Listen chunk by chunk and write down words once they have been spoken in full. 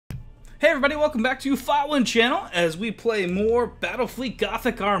Hey everybody, welcome back to Fawin channel as we play more Battlefleet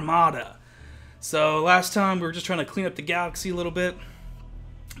Gothic Armada. So last time we were just trying to clean up the galaxy a little bit.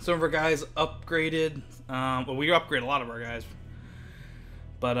 Some of our guys upgraded. Well, we upgraded a lot of our guys.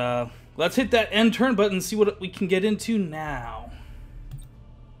 But let's hit that end turn button and see what we can get into now.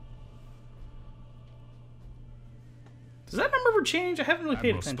 Does that number ever change? I haven't really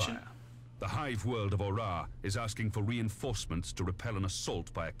paid attention. Spire. The hive world of Aura is asking for reinforcements to repel an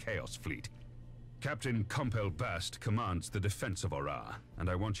assault by a Chaos fleet. Captain Compel Bast commands the defense of Aura, and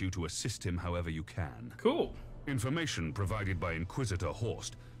I want you to assist him however you can. Cool. Information provided by Inquisitor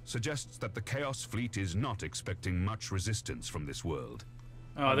Horst suggests that the Chaos fleet is not expecting much resistance from this world.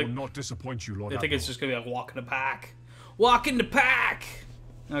 Oh, I will not disappoint you, Lord. I think it's just gonna be like walk in the pack. Walk in the pack!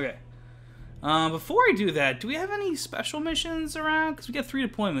 Okay. Before I do that, do we have any special missions around? Because we get 3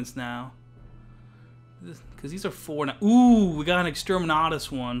 deployments now. Because these are 4 now. Ooh, we got an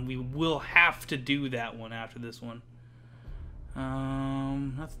Exterminatus one. We will have to do that one after this one.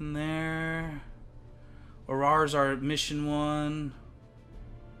 Nothing there. Aurar's our mission one.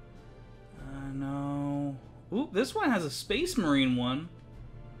 No. Ooh, this one has a Space Marine one.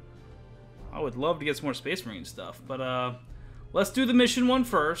 I would love to get some more Space Marine stuff, but let's do the mission one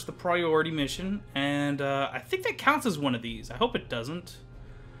first, the priority mission, and I think that counts as one of these. I hope it doesn't.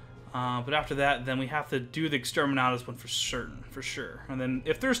 But after that, then we have to do the Exterminatus one for certain, for sure. And then,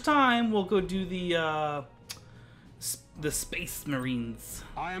 if there's time, we'll go do the Space Marines.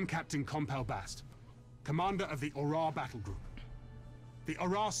 I am Captain Compel Bast, commander of the Aura battle group. The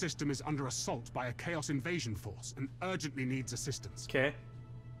Aura system is under assault by a Chaos invasion force and urgently needs assistance. Okay.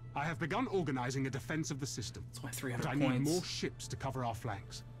 I have begun organizing a defense of the system. That's my 300 but I points. need more ships to cover our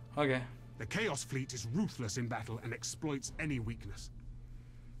flanks. Okay. The Chaos fleet is ruthless in battle and exploits any weakness.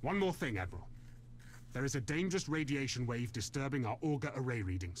 One more thing, Admiral. There is a dangerous radiation wave disturbing our Auger array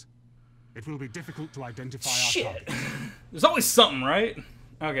readings. It will be difficult to identify our target. There's always something, right?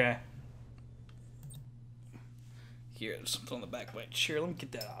 Okay. Here, there's something on the back of my chair. Let me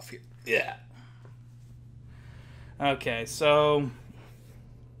get that off here. Yeah. Okay, so...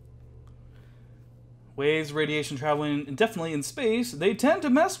 waves, radiation traveling indefinitely in space, they tend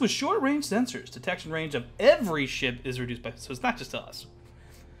to mess with short-range sensors. Detection range of every ship is reduced by... so it's not just us.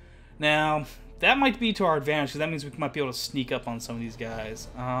 Now, that might be to our advantage, because that means we might be able to sneak up on some of these guys.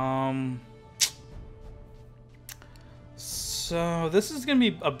 So, this is going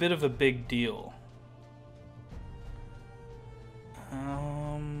to be a bit of a big deal.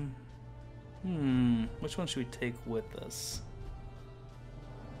 Which one should we take with us?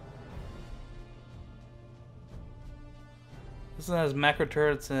 This one has macro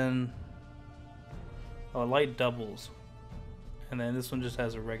turrets and light doubles. And then this one just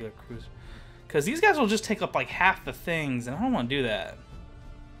has a regular cruiser. Because these guys will just take up like half the things, and I don't want to do that.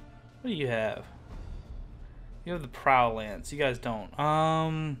 What do you have? You have the Prowl Lance. You guys don't.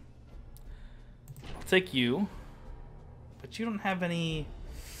 I'll take you. But you don't have any...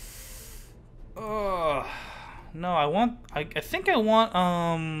 no, I want... I think I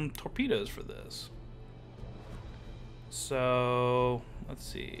want torpedoes for this. So, let's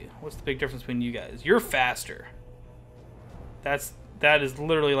see. What's the big difference between you guys? You're faster. That is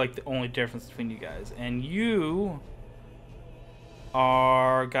literally like the only difference between you guys. And you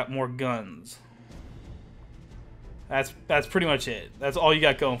got more guns. That's pretty much it. That's all you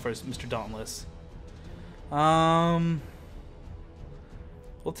got going for us, Mr. Dauntless.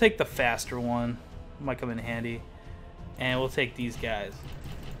 We'll take the faster one. Might come in handy. And we'll take these guys.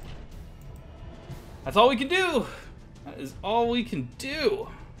 That's all we can do. That is all we can do.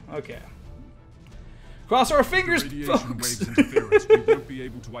 Okay. Cross our fingers, folks! Waves interference, we won't be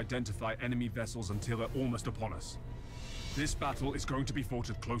able to identify enemy vessels until they're almost upon us. This battle is going to be fought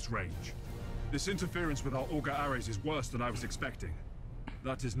at close range. This interference with our Auger arrays is worse than I was expecting.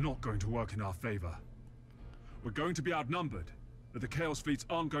 That is not going to work in our favor. We're going to be outnumbered, but the Chaos fleets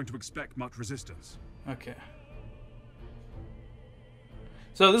aren't going to expect much resistance. Okay.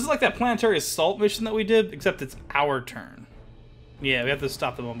 So this is like that planetary assault mission that we did, except it's our turn. Yeah, we have to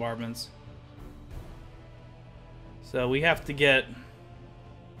stop the bombardments. So we have to get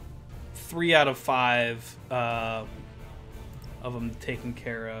 3 out of 5 of them taken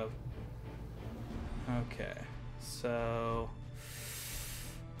care of. Okay, so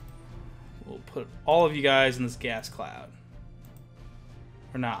we'll put all of you guys in this gas cloud.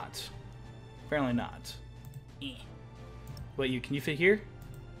 Or not. Apparently not. Wait, can you fit here?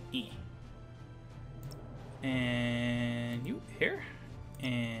 And you here?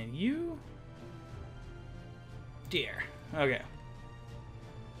 And you... dear. Okay.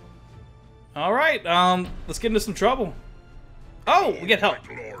 Alright, let's get into some trouble. Oh, we get help.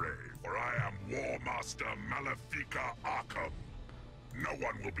 Glory, for Master Malefica Arkham. No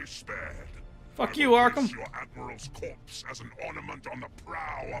one will be spared. Fuck I you, will Arkham. place your admiral's corpse as an ornament on the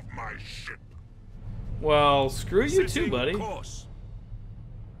prow of my ship. Well, screw you too, Setting buddy. course.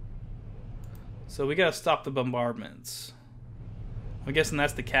 So we gotta stop the bombardments. I'm guessing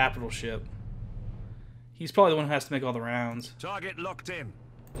that's the capital ship. He's probably the one who has to make all the rounds. Target locked in.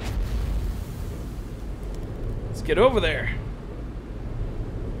 Let's get over there.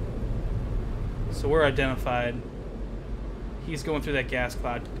 So we're identified. He's going through that gas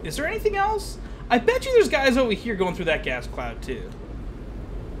cloud. Is there anything else? I bet you there's guys over here going through that gas cloud too.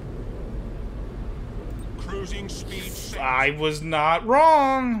 Cruising speed set. I was not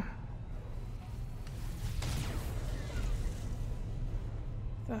wrong.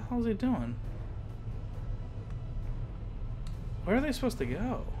 What the hell is he doing? Where are they supposed to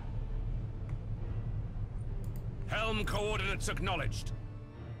go? Helm coordinates acknowledged.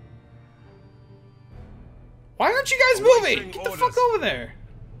 Why aren't you guys moving? Get the fuck over there.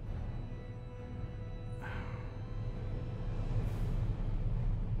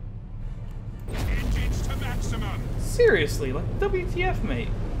 Engines to maximum. Seriously, like WTF, mate.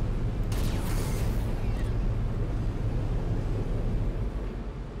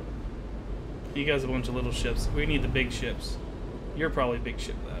 You guys have a bunch of little ships. We need the big ships. You're probably a big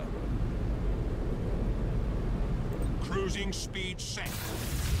ship, though. Cruising speed set.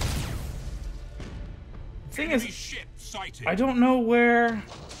 Thing Enemy is, ship sighted. I don't know where...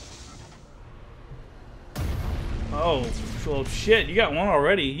 Oh, well, shit, you got one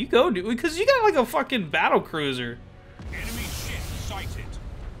already. You go, dude, because you got like a fucking battle cruiser. Enemy ship sighted.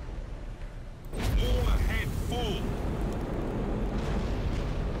 All ahead full.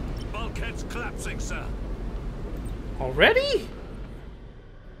 Bulkheads collapsing, sir. Already?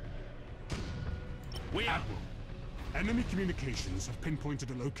 We are. Admiral, enemy communications have pinpointed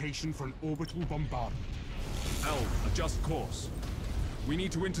a location for an orbital bombardment. Helm, adjust course. We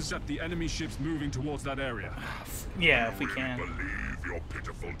need to intercept the enemy ships moving towards that area. Yeah, if we Really can. believe your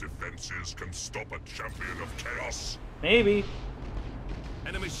pitiful defenses can stop a champion of chaos? Maybe.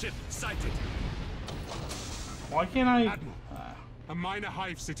 Enemy ship sighted. Why can't I... Admiral, a minor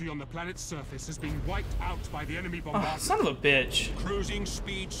hive city on the planet's surface has been wiped out by the enemy Oh, bombardment. son of a bitch. Cruising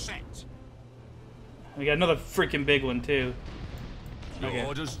speed set. We got another freaking big one, too. Your Okay.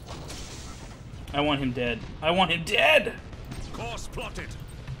 orders. I want him dead. I want him dead! Course plotted.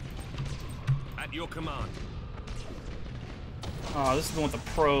 At your command. Oh, this is the one with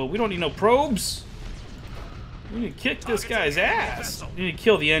the probe. We don't need no probes. We need to kick this guy's ass. We need to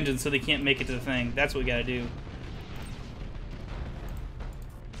kill the engine so they can't make it to the thing. That's what we gotta do.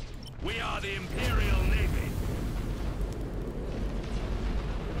 We are the Imperial Navy.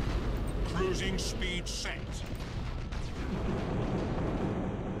 Cruising speed set.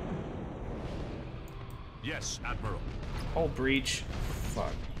 Yes, Admiral. Hull breach.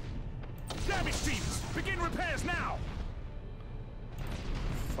 Fuck. Damage teams, begin repairs now.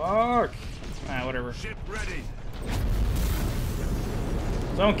 Fuck. Ah, whatever. Ship ready.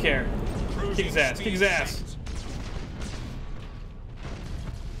 Don't care. Cruising Kick his ass. speed Kick his ass. set.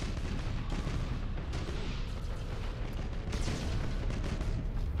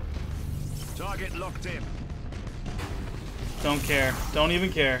 Target locked in. Don't care. Don't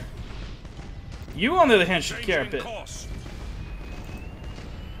even care. You, on the other hand, should care a Changing bit. course.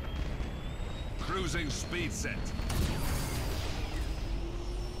 Cruising speed set.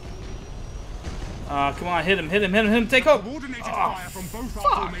 Come on, hit him, hit him, hit him, hit him. Take hope. Coordinated Oh, fire from both fuck.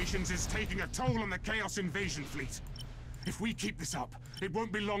 our formations is taking a toll on the Chaos Invasion fleet. If we keep this up, it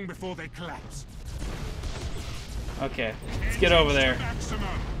won't be long before they collapse. Okay, let's get over there. Maximum.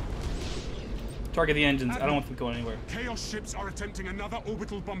 Target the engines. I don't want them going anywhere. Chaos ships are attempting another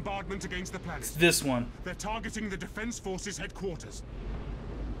orbital bombardment against the planet. This one. They're targeting the Defense Forces headquarters.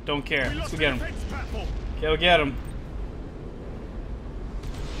 Don't care. We Let's lost go the get him. defense platform. Go get him.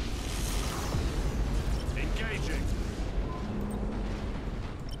 Engaging.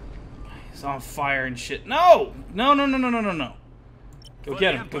 He's on fire and shit. No! No, no, no, no, no, no, no. Go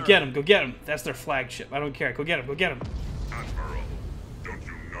get him. Go get him. Go get him. That's their flagship. I don't care. Go get him. Go get him. Admiral, don't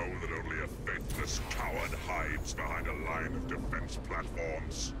you know that only a faithless coward hides behind a line of defense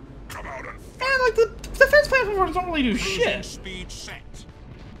platforms? Come out and fight! Man, like, the defense platforms don't really do Cruising shit. speed set.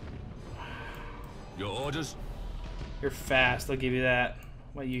 Your orders. You're fast. I'll give you that.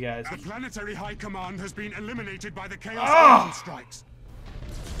 What you guys? The planetary high command has been eliminated by the Chaos Ah! Engine strikes.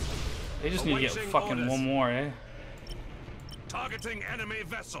 They just need to get Awaiting fucking orders. one more, eh? Targeting enemy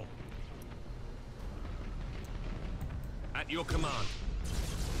vessel. At your command.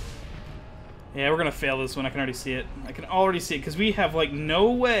 Yeah, we're gonna fail this one. I can already see it. I can already see it because we have like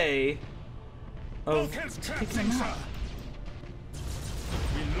no way of Bulkhead's taking collapsing, them sir. out.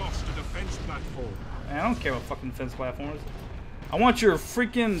 We lost a defense platform. Man, I don't care about fucking defense platforms. I want your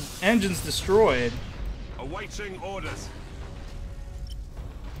freaking engines destroyed. Awaiting orders.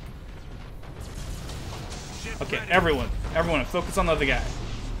 Ship Okay, ready. everyone, focus on the other guy.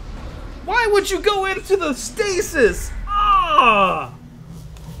 Why would you go into the stasis? Ah!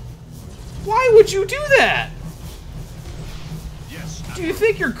 Why would you do that? Yes. Do you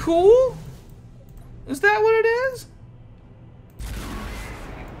think you're cool? Is that what it is?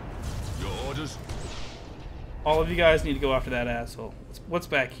 Your orders? All of you guys need to go after that asshole. What's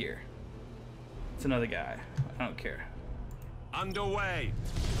back here? It's another guy. I don't care. Underway.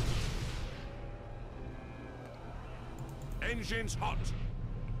 Engines hot.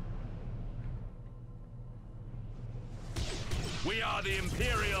 We are the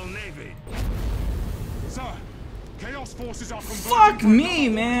Imperial Navy. Sir, Chaos forces are converging. Fuck for me,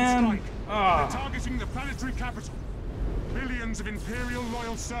 another man. strike. Ah. They're targeting the planetary capital. Billions of Imperial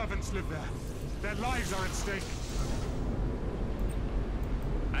loyal servants live there. Their lives are at stake.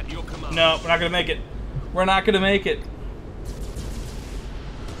 At your command. No, we're not gonna make it. We're not gonna make it.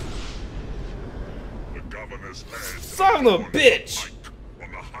 The governor's head. Son of a bitch!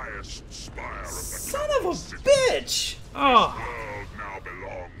 On the highest spire of the Son of a city. bitch! Oh. The world now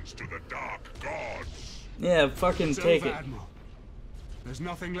belongs to the Dark Gods. Yeah, fucking It's take over, it. Admiral. There's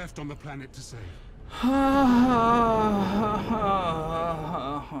nothing left on the planet to save.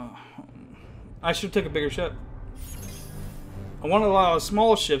 I should take a bigger ship. I want a lot of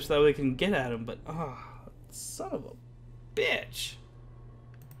small ships that way we can get at him, but son of a bitch.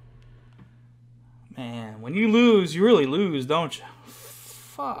 Man, when you lose, you really lose, don't you?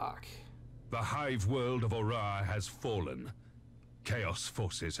 Fuck. The hive world of Ora has fallen. Chaos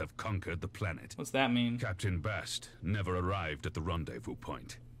forces have conquered the planet. What's that mean? Captain Bast never arrived at the rendezvous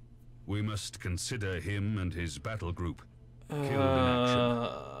point. We must consider him and his battle group killed in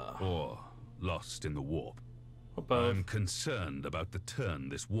action or lost in the warp. Or both. I'm concerned about the turn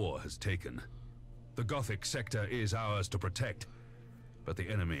this war has taken. The Gothic sector is ours to protect, but the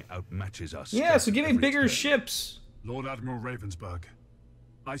enemy outmatches us. Yeah, so give me every bigger turn. ships. Lord Admiral Ravensburg,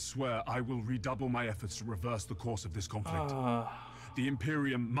 I swear I will redouble my efforts to reverse the course of this conflict. The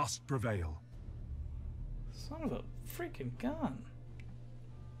Imperium must prevail. Son of a freaking gun.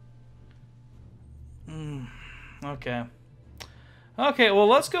 Okay. Okay, well,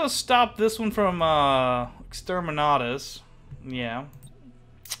 let's go stop this one from Exterminatus. Yeah.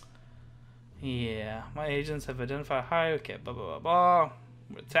 Yeah. My agents have identified high. Okay, blah, blah, blah, blah.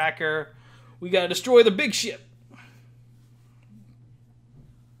 Attacker. We gotta destroy the big ship.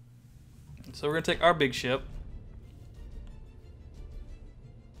 So we're gonna take our big ship.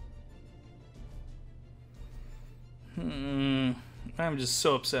 I'm just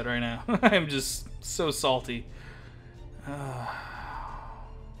so upset right now. I'm just so salty.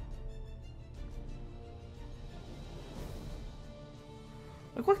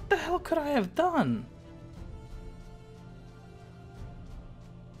 Like, what the hell could I have done?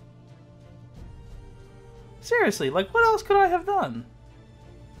 Seriously, like, what else could I have done?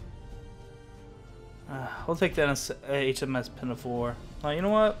 We'll take that as HMS Pinafore. Oh, you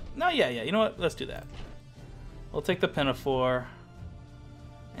know what? No, yeah, you know what? Let's do that. We'll take the Pinafore.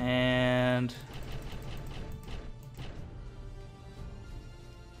 And...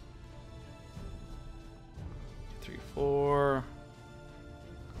 3, 4...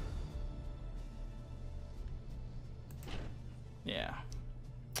 Yeah.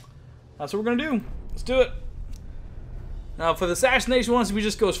 That's what we're gonna do. Let's do it. Now, for the assassination ones, we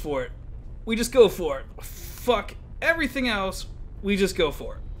just goes for it. We just go for it. Fuck everything else. We just go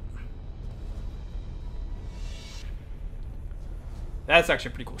for it. That's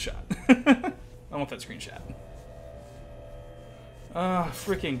actually a pretty cool shot. I want that screenshot.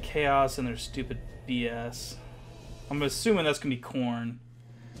 Freaking Chaos and their stupid BS. I'm assuming that's gonna be Khorne.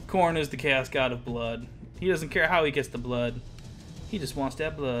 Khorne is the Chaos God of blood. He doesn't care how he gets the blood. He just wants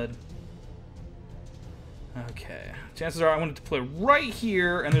that blood. Okay. Chances are I want to deploy right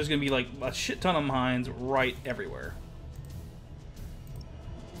here, and there's going to be like a shit ton of mines right everywhere.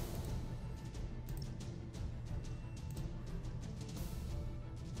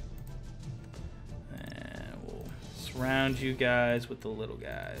 And we'll surround you guys with the little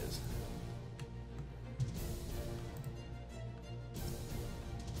guys.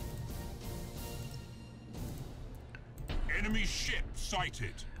 Enemy ship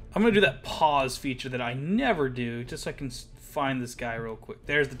sighted. I'm going to do that pause feature that I never do, just so I can find this guy real quick.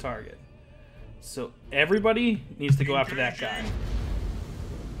 There's the target. So everybody needs to go after that guy.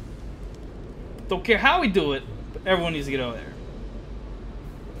 Don't care how we do it, but everyone needs to get over there.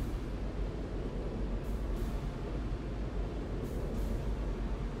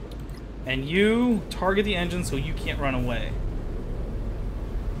 And you target the engine so you can't run away.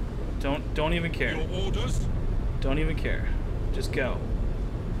 Don't even care. Your orders? Don't even care. Just go.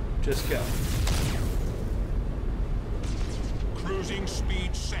 Just go. Cruising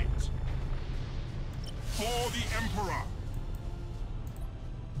speed set. For the Emperor.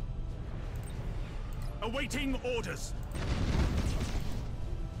 Awaiting orders.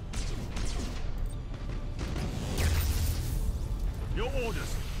 Your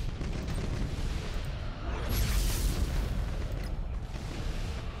orders.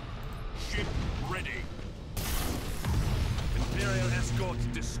 Ship ready. Imperial escort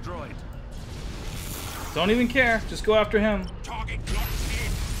destroyed. Don't even care. Just go after him. Target locked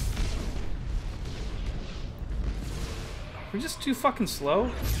in. We're just too fucking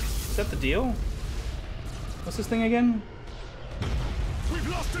slow? Is that the deal? What's this thing again? We've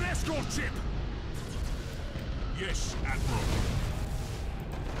lost an escort ship. Yes, Admiral.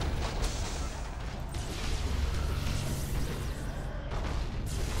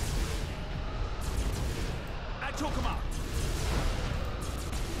 At your command.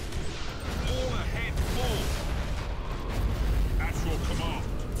 All ahead, full. At your command.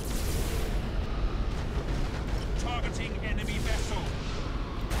 Targeting enemy vessel.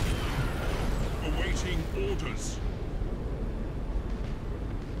 Awaiting orders.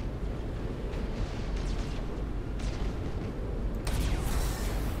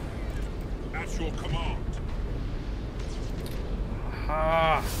 At your command.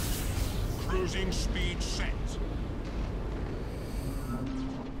 Ah. Cruising speed set.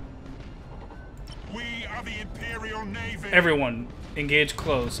 We are the Imperial Navy. Everyone, engage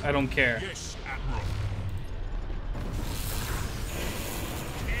close. I don't care. Yes, Admiral.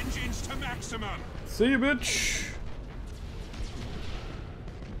 Engines to maximum. See you, bitch.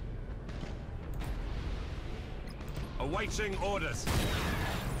 Awaiting orders.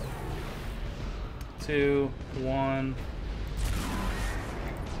 2, 1.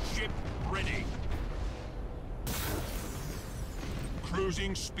 Ship ready.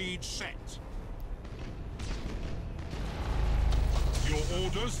 Cruising speed set. Your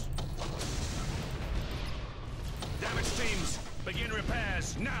orders? Damage teams, begin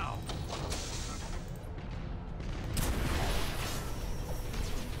repairs now.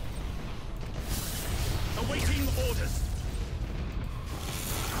 Awaiting orders.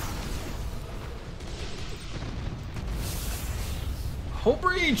 Hull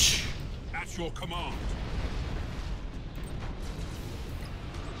breach! At your command.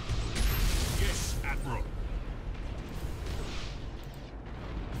 Yes, Admiral.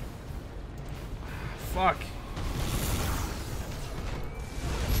 Fuck.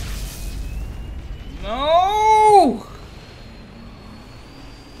 No!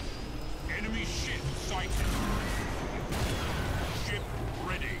 Enemy ship sighted. Ship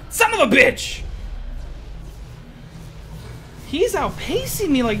ready. Son of a bitch! He's outpacing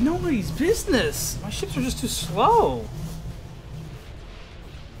me like nobody's business. My ships are just too slow.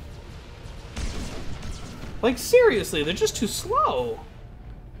 Like, seriously, they're just too slow.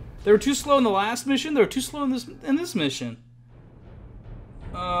 They were too slow in the last mission. They were too slow in this mission.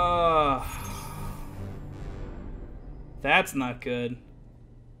 That's not good.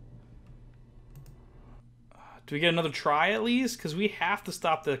 Do we get another try at least? Because we have to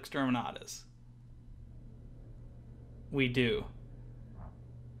stop the Exterminatus. We do.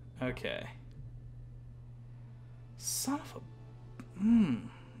 Okay. Son of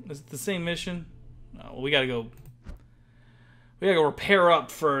a... Is it the same mission? No, well, we gotta go... We gotta go repair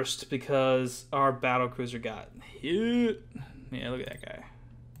up first because our battlecruiser got hit. Yeah, look at that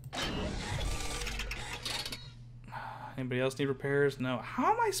guy. Anybody else need repairs? No.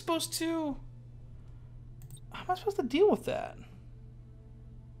 How am I supposed to... How am I supposed to deal with that?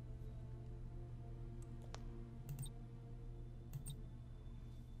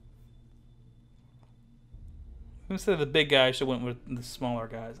 Instead of the big guy, I should have went with the smaller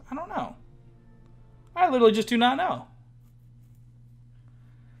guys. I don't know. I literally just do not know.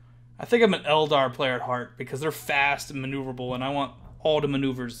 I think I'm an Eldar player at heart because they're fast and maneuverable, and I want all the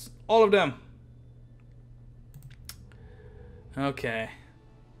maneuvers. All of them. Okay.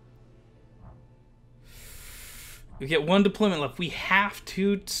 We get one deployment left. We have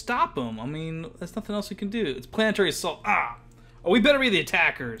to stop them. I mean, there's nothing else we can do. It's planetary assault. Ah! Oh, we better be the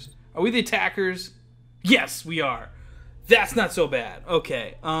attackers. Are we the attackers? Yes, we are. That's not so bad.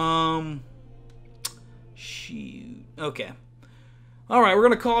 Okay. Shoot. Okay. All right, we're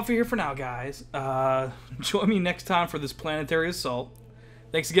going to call it for here for now, guys. Join me next time for this planetary assault.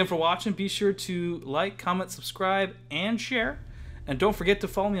 Thanks again for watching. Be sure to like, comment, subscribe, and share. And don't forget to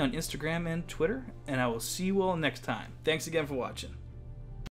follow me on Instagram and Twitter. And I will see you all next time. Thanks again for watching.